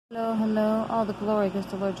Hello, hello. All the glory goes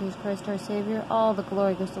to Lord Jesus Christ our Savior. All the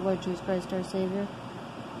glory goes to Lord Jesus Christ our Savior.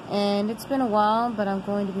 And it's been a while, but I'm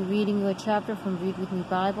going to be reading you a chapter from Read With Me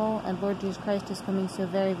Bible. And Lord Jesus Christ is coming so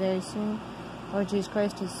very, very soon. Lord Jesus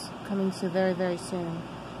Christ is coming so very, very soon.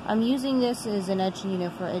 I'm using this as an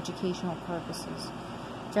for educational purposes.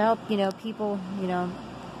 To help, people,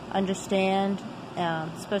 understand,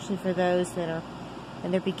 especially for those that are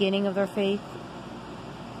in the beginning of their faith.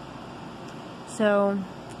 So,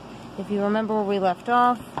 if you remember where we left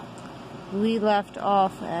off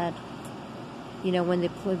at, when the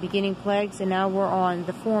beginning plagues, and now we're on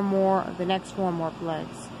the next four more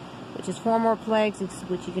plagues, which is four more plagues,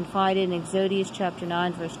 which you can find in Exodus chapter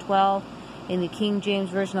 9, verse 12, in the King James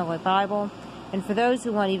Version of the Bible. And for those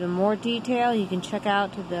who want even more detail, you can check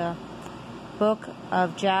out the book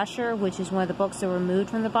of Jasher, which is one of the books that were removed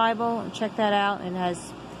from the Bible, and check that out, and it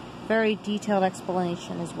has very detailed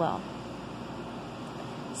explanation as well.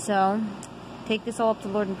 So, take this all up to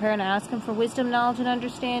the Lord in prayer and ask Him for wisdom, knowledge, and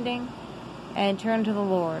understanding, and turn to the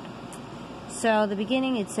Lord. So, the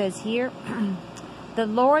beginning, it says here, The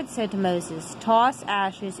Lord said to Moses, Toss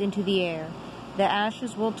ashes into the air. The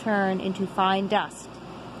ashes will turn into fine dust.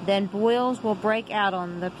 Then boils will break out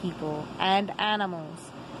on the people and animals.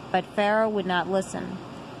 But Pharaoh would not listen.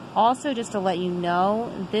 Also, just to let you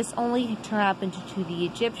know, this only happened to the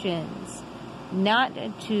Egyptians, not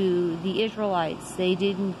to the Israelites. They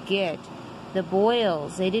didn't get the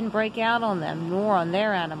boils. They didn't break out on them, nor on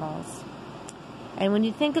their animals. And when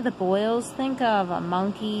you think of the boils, think of a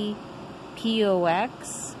monkey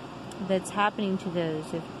POX that's happening to those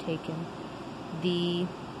who have taken the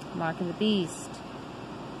mark of the beast.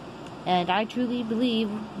 And I truly believe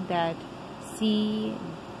that C...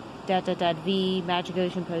 V Magic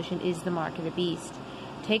Ocean Potion is the mark of the beast.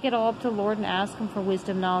 Take it all up to the Lord and ask Him for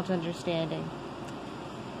wisdom, knowledge, and understanding.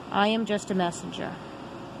 I am just a messenger.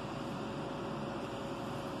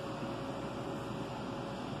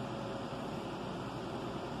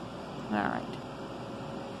 Alright.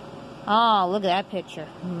 Oh, look at that picture.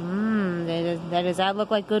 Does that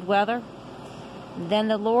look like good weather? Then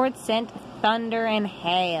the Lord sent thunder and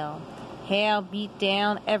hail. Hail beat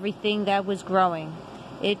down everything that was growing.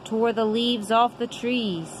 It tore the leaves off the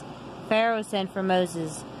trees. Pharaoh sent for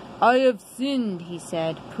Moses. I have sinned, he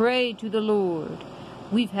said. Pray to the Lord.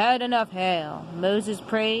 We've had enough hail. Moses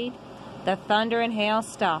prayed. The thunder and hail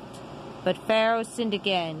stopped. But Pharaoh sinned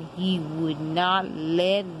again. He would not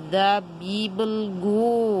let the people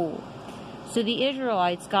go. So the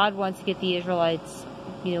Israelites, God wants to get the Israelites,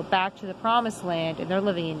 back to the promised land, and they're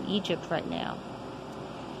living in Egypt right now.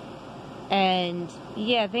 And,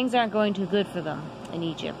 yeah, things aren't going too good for them in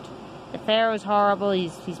Egypt. The Pharaoh is horrible.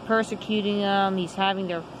 He's persecuting them. He's having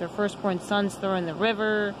their firstborn sons thrown in the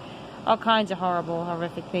river. All kinds of horrible,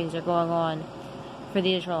 horrific things are going on for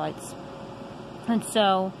the Israelites. And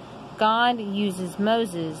so, God uses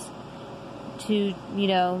Moses to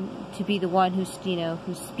be the one who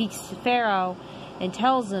speaks to Pharaoh and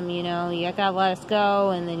tells him, you gotta let us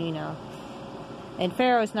go, and then, and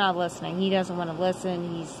Pharaoh's not listening. He doesn't want to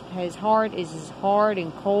listen. His heart is as hard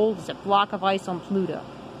and cold as a block of ice on Pluto.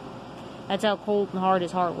 That's how cold and hard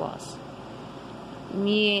his heart was.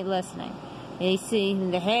 He ain't listening. And he see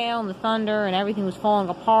the hail and the thunder and everything was falling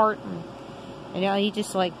apart. And he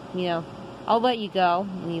just I'll let you go.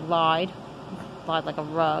 And he lied. Lied like a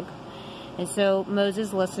rug. And so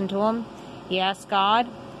Moses listened to him. He asked God.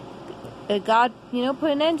 God,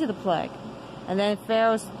 put an end to the plague. And then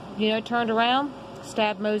Pharaoh, turned around,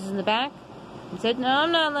 stabbed Moses in the back, and said, No,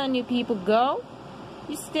 I'm not letting you people go.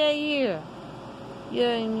 You stay here.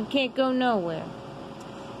 You can't go nowhere.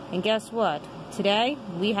 And guess what? Today,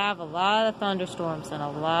 we have a lot of thunderstorms and a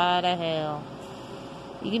lot of hail.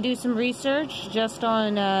 You can do some research just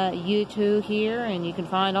on YouTube here, and you can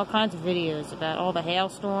find all kinds of videos about all the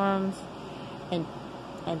hailstorms and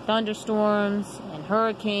thunderstorms and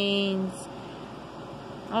hurricanes.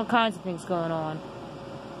 All kinds of things going on.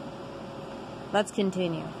 Let's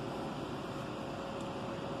continue.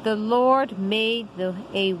 The Lord made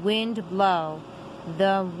a wind blow.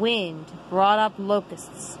 The wind brought up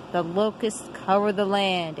locusts. The locusts covered the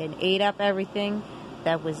land and ate up everything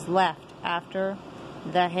that was left after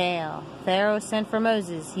the hail. Pharaoh sent for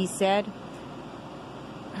Moses. He said,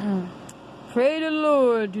 Pray to the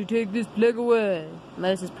Lord to take this plague away.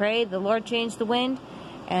 Moses prayed. The Lord changed the wind,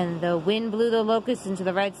 and the wind blew the locusts into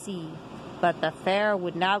the Red Sea. But the Pharaoh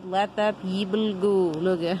would not let the people go.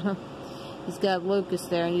 Look at him. He's got locusts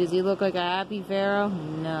there. And does he look like a happy Pharaoh?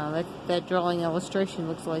 No, that drawing illustration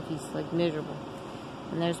looks like he's miserable.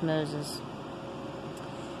 And there's Moses.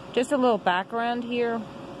 Just a little background here.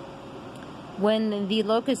 When the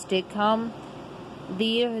locusts did come,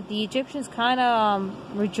 the Egyptians kind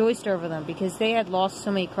of rejoiced over them because they had lost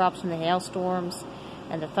so many crops from the hailstorms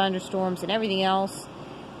and the thunderstorms and everything else.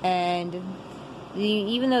 And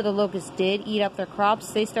even though the locusts did eat up their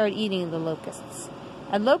crops, they started eating the locusts.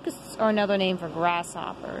 And locusts are another name for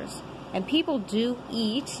grasshoppers. And people do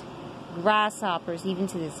eat grasshoppers even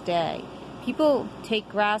to this day. People take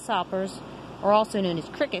grasshoppers, or also known as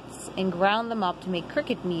crickets, and ground them up to make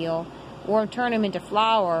cricket meal, or turn them into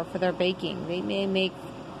flour for their baking. They may make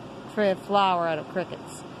flour out of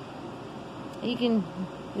crickets.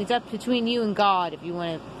 It's up between you and God if you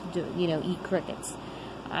want to, eat crickets.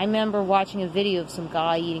 I remember watching a video of some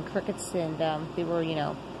guy eating crickets, and they were,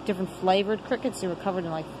 different flavored crickets. They were covered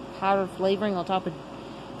in like powdered flavoring on top of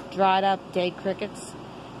dried up dead crickets.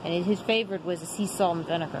 And his favorite was the sea salt and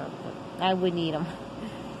vinegar. But I wouldn't eat them.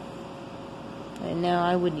 No,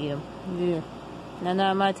 I wouldn't eat them. Yeah. No,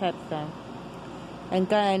 not my type of thing. And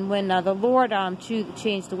then when the Lord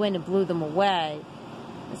changed the wind and blew them away,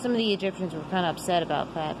 some of the Egyptians were kind of upset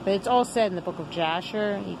about that. But it's all said in the book of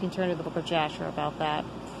Jasher. You can turn to the book of Jasher about that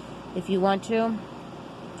if you want to.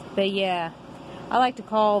 But yeah, I like to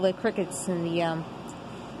call the crickets and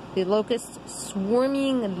the locusts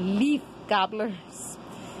swarming leaf gobblers.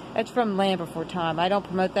 That's from Land Before Time. I don't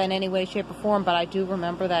promote that in any way, shape, or form, but I do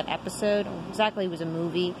remember that episode. Exactly, it was a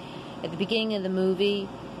movie. At the beginning of the movie,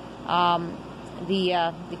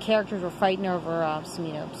 the characters were fighting over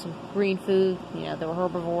some green food. They were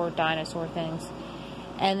herbivore, dinosaur things.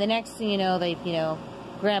 And the next thing you know,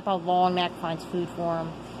 Grandpa Longneck finds food for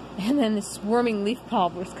them. And then the swarming leaf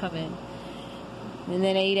gobblers come in. And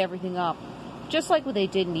then they ate everything up. Just like what they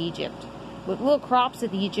did in Egypt. What little crops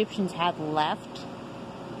that the Egyptians had left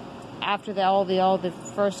after all the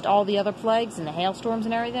other plagues and the hailstorms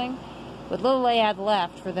and everything, what little they had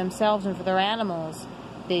left for themselves and for their animals,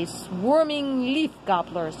 the swarming leaf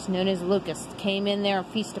gobblers, known as locusts, came in there and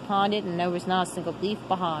feasted upon it, and there was not a single leaf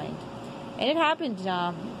behind. And it happened.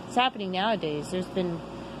 It's happening nowadays. There's been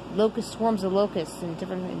swarms of locusts in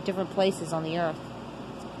different places on the earth.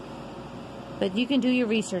 But you can do your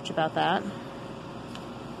research about that.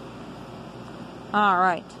 All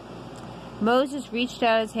right. Moses reached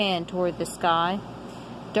out his hand toward the sky.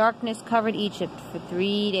 Darkness covered Egypt for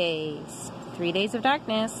 3 days. 3 days of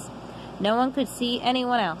darkness. No one could see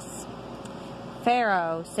anyone else.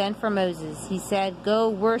 Pharaoh sent for Moses. He said, "Go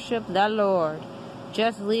worship the Lord.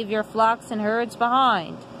 Just leave your flocks and herds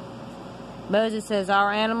behind." Moses says,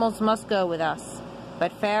 "Our animals must go with us."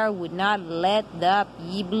 But Pharaoh would not let the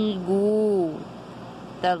people go.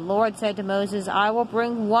 The Lord said to Moses, "I will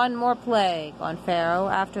bring one more plague on Pharaoh.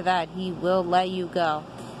 After that, he will let you go."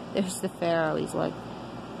 There's the Pharaoh.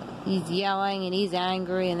 He's yelling and he's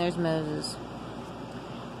angry, and there's Moses.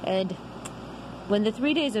 And when the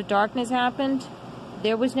 3 days of darkness happened,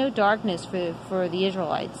 there was no darkness for the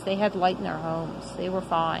Israelites. They had light in their homes. They were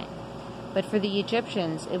fine. But for the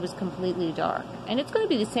Egyptians, it was completely dark. And it's going to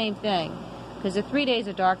be the same thing, because the 3 days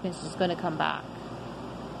of darkness is going to come back.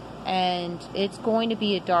 And it's going to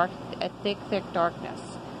be a thick darkness.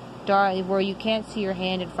 Where you can't see your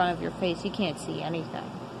hand in front of your face. You can't see anything.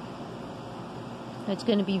 It's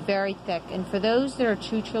going to be very thick. And for those that are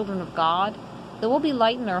true children of God, there will be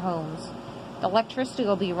light in their homes. The electricity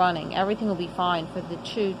will be running. Everything will be fine for the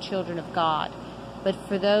true children of God. But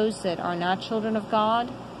for those that are not children of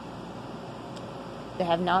God, that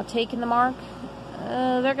have not taken the mark,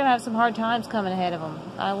 they're going to have some hard times coming ahead of them.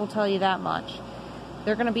 I will tell you that much.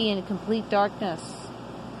 They're going to be in complete darkness,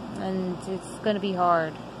 and it's going to be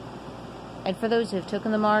hard. And for those who have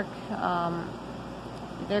taken the mark,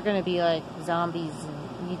 they're going to be like zombies,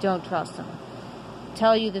 and you don't trust them.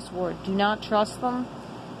 Tell you this word: do not trust them.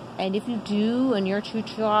 And if you do, and you're a true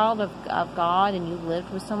child of God, and you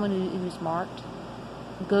lived with someone who's marked,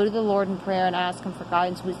 go to the Lord in prayer and ask Him for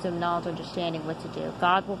guidance, wisdom, knowledge, understanding what to do.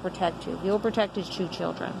 God will protect you. He will protect His true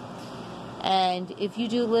children. And if you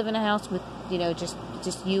do live in a house with,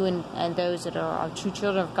 just you and those that are true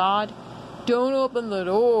children of God, don't open the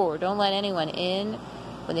door. Don't let anyone in.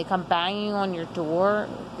 When they come banging on your door,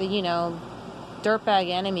 dirtbag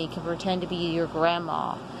enemy can pretend to be your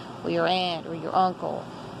grandma, or your aunt, or your uncle,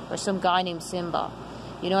 or some guy named Simba.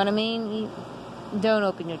 You know what I mean? Don't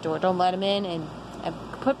open your door. Don't let them in, and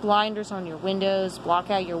put blinders on your windows. Block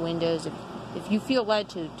out your windows if you feel led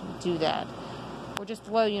to do that. Or just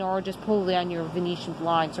pull down your Venetian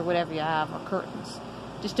blinds or whatever you have, or curtains.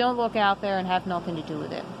 Just don't look out there and have nothing to do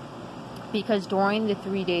with it. Because during the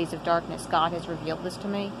 3 days of darkness, God has revealed this to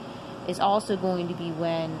me, is also going to be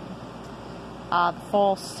when the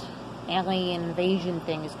false alien invasion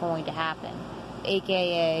thing is going to happen.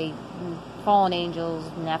 AKA fallen angels,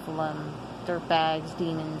 Nephilim, dirtbags,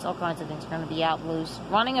 demons, all kinds of things are going to be out loose,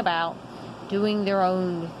 running about, doing their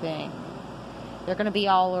own thing. They're going to be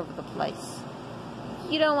all over the place.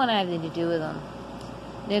 You don't want to have anything to do with them.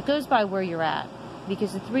 And it goes by where you're at,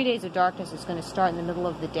 because the 3 days of darkness is going to start in the middle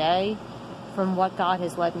of the day, from what God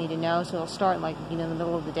has led me to know. So it'll start in, like, the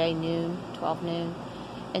middle of the day, noon, 12 noon.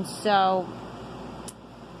 And so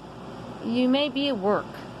you may be at work.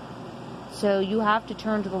 So you have to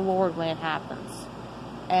turn to the Lord when it happens,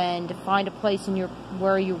 and find a place in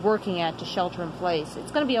where you're working at to shelter in place.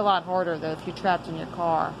 It's going to be a lot harder, though, if you're trapped in your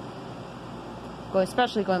car.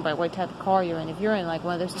 Especially going by what type of car you're in. If you're in, like,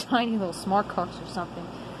 one of those tiny little smart cars or something,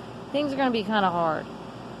 things are going to be kind of hard.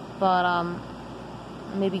 But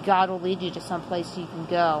maybe God will lead you to some place you can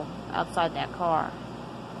go outside that car.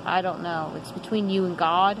 I don't know. It's between you and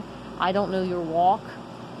God. I don't know your walk.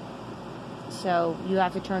 So you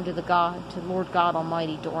have to turn to Lord God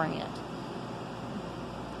Almighty during it.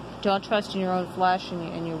 Don't trust in your own flesh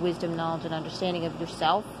and your wisdom, knowledge, and understanding of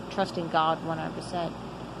yourself. Trust in God 100%.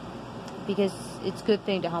 Because it's a good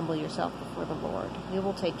thing to humble yourself before the Lord. He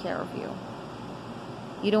will take care of you.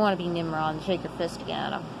 You don't want to be Nimrod and shake your fist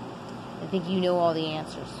at him and think you know all the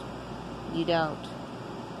answers. You don't.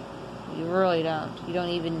 You really don't. You don't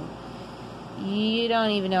even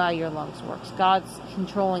know how your lungs work. God's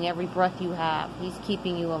controlling every breath you have. He's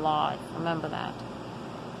keeping you alive. Remember that.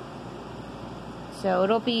 So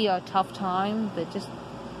it'll be a tough time, but just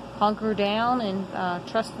hunker down and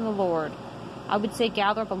trust in the Lord. I would say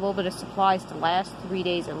gather up a little bit of supplies to last 3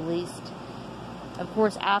 days at least. Of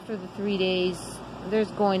course, after the 3 days,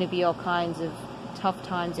 there's going to be all kinds of tough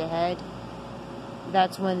times ahead.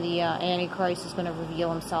 That's when the Antichrist is going to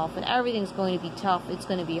reveal himself, and everything's going to be tough. It's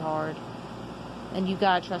going to be hard. And you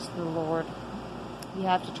got to trust in the Lord. You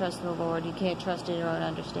have to trust in the Lord. You can't trust in your own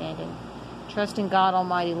understanding. Trust in God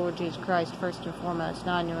Almighty, Lord Jesus Christ, first and foremost,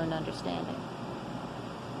 not in your own understanding.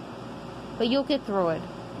 But you'll get through it.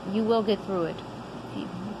 You will get through it.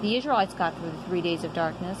 The Israelites got through the 3 days of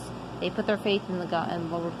darkness. They put their faith in the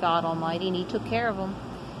Lord God Almighty, and He took care of them.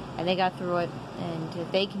 And they got through it. And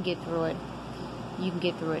if they can get through it, you can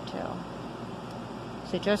get through it too.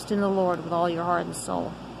 So trust in the Lord with all your heart and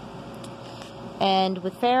soul. And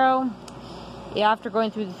with Pharaoh, after going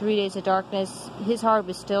through the 3 days of darkness, his heart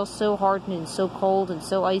was still so hardened and so cold and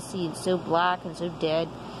so icy and so black and so dead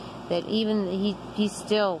that even he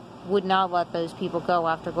still would not let those people go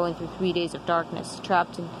after going through 3 days of darkness,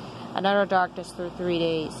 trapped in another darkness through 3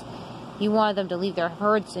 days. He wanted them to leave their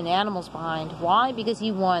herds and animals behind. Why? Because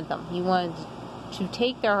he wanted them. He wanted to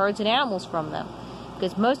take their herds and animals from them.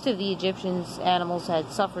 Because most of the Egyptians' animals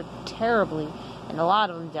had suffered terribly, and a lot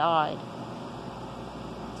of them died.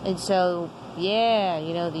 And so, yeah,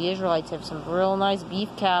 the Israelites have some real nice beef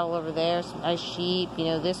cattle over there, some nice sheep,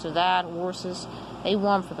 this or that, horses. They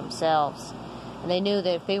want for themselves. And they knew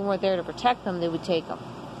that if they weren't there to protect them, they would take them.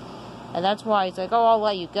 And that's why he's like, I'll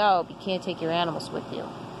let you go, but you can't take your animals with you.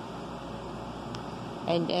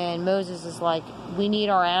 And Moses is like, we need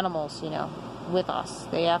our animals, with us.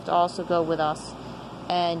 They have to also go with us.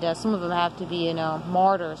 And some of them have to be,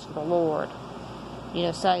 martyrs for the Lord.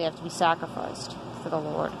 So you have to be sacrificed for the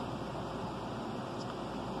Lord.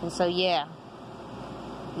 And so, yeah,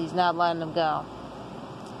 he's not letting them go.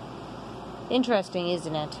 Interesting,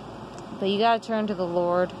 isn't it? But you got to turn to the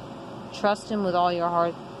Lord, trust Him with all your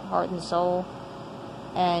heart and soul,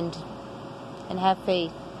 and have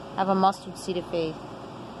faith. Have a mustard seed of faith.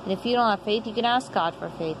 And if you don't have faith, you can ask God for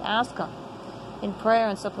faith. Ask Him. In prayer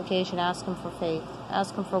and supplication, ask Him for faith.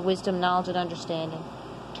 Ask Him for wisdom, knowledge, and understanding.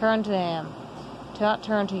 Turn to Him. Do not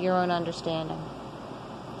turn to your own understanding.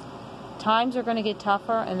 Times are going to get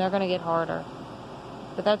tougher, and they're going to get harder.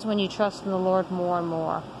 But that's when you trust in the Lord more and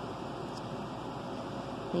more.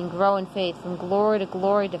 You can grow in faith, from glory to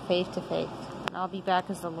glory, to faith to faith. And I'll be back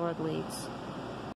as the Lord leads.